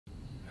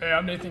Hey,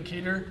 I'm Nathan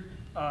Keeter.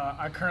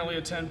 I currently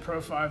attend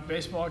Pro 5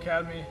 Baseball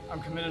Academy. I'm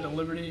committed to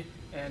Liberty,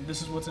 and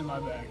this is what's in my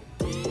bag.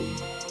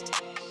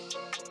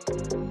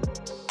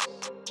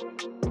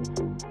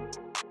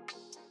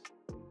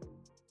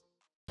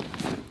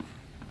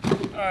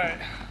 All right,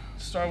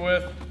 start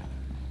with,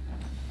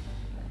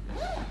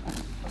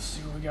 let's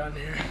see what we got in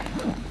here.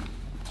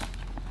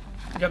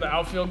 We got the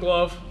outfield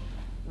glove,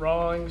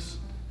 Rawlings,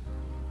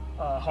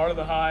 Heart of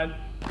the Hide.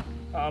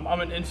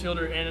 I'm an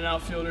infielder and an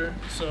outfielder,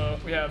 so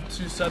we have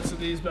two sets of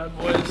these bad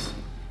boys.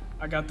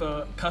 I got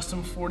the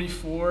custom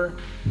 44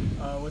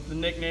 with the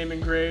nickname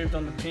engraved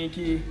on the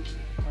pinky,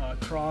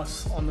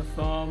 cross on the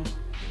thumb.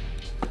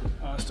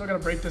 Still gotta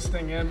break this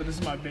thing in, but this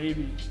is my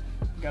baby.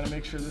 Gotta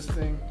make sure this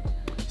thing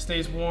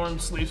stays warm,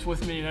 sleeps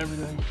with me and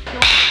everything.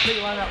 Take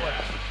a line that way.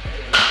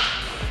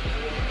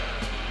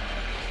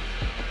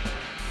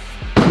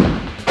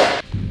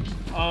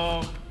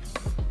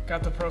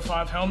 Got the Pro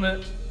 5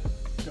 helmet.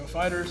 Go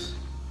Fighters.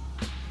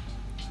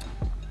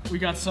 We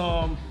got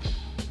some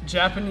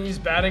Japanese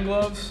batting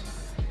gloves,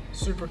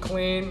 super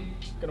clean.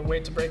 Gonna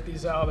wait to break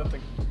these out at the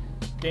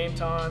game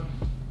time.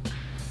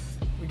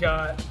 We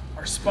got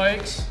our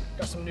spikes,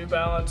 got some New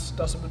Balance,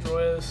 Dustin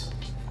Pedroias.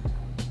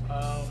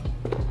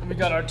 We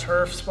got our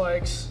turf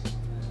spikes,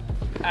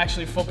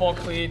 actually football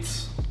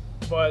cleats,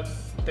 but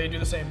they do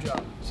the same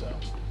job, so.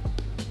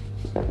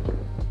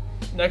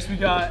 Next we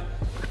got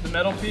the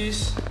metal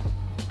piece,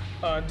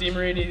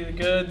 DeMarini the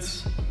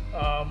goods.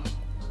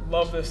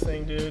 Love this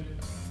thing, dude.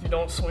 If you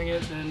don't swing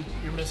it, then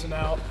you're missing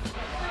out.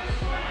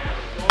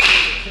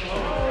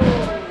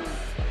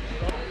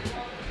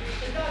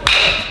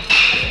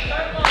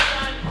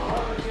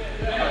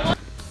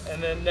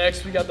 And then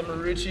next we got the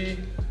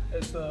Marucci.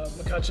 It's the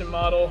McCutcheon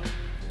model.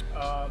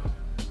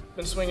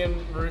 Been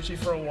swinging Marucci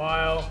for a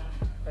while.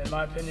 In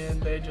my opinion,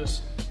 they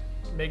just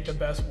make the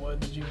best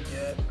wood that you can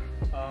get.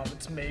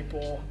 It's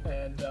maple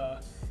and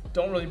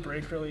don't really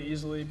break really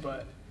easily,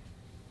 but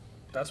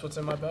that's what's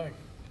in my bag.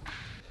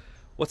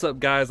 What's up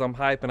guys, I'm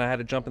Hype and I had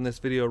to jump in this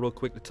video real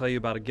quick to tell you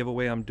about a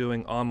giveaway I'm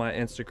doing on my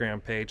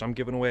Instagram page. I'm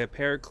giving away a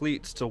pair of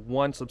cleats to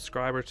one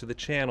subscriber to the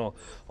channel.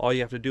 All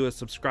you have to do is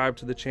subscribe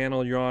to the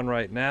channel you're on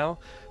right now,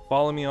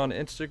 follow me on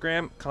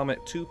Instagram, comment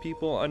 2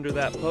 people under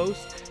that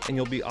post, and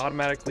you'll be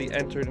automatically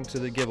entered into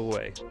the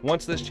giveaway.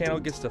 Once this channel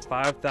gets to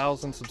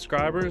 5,000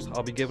 subscribers,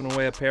 I'll be giving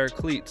away a pair of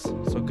cleats,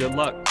 so good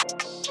luck.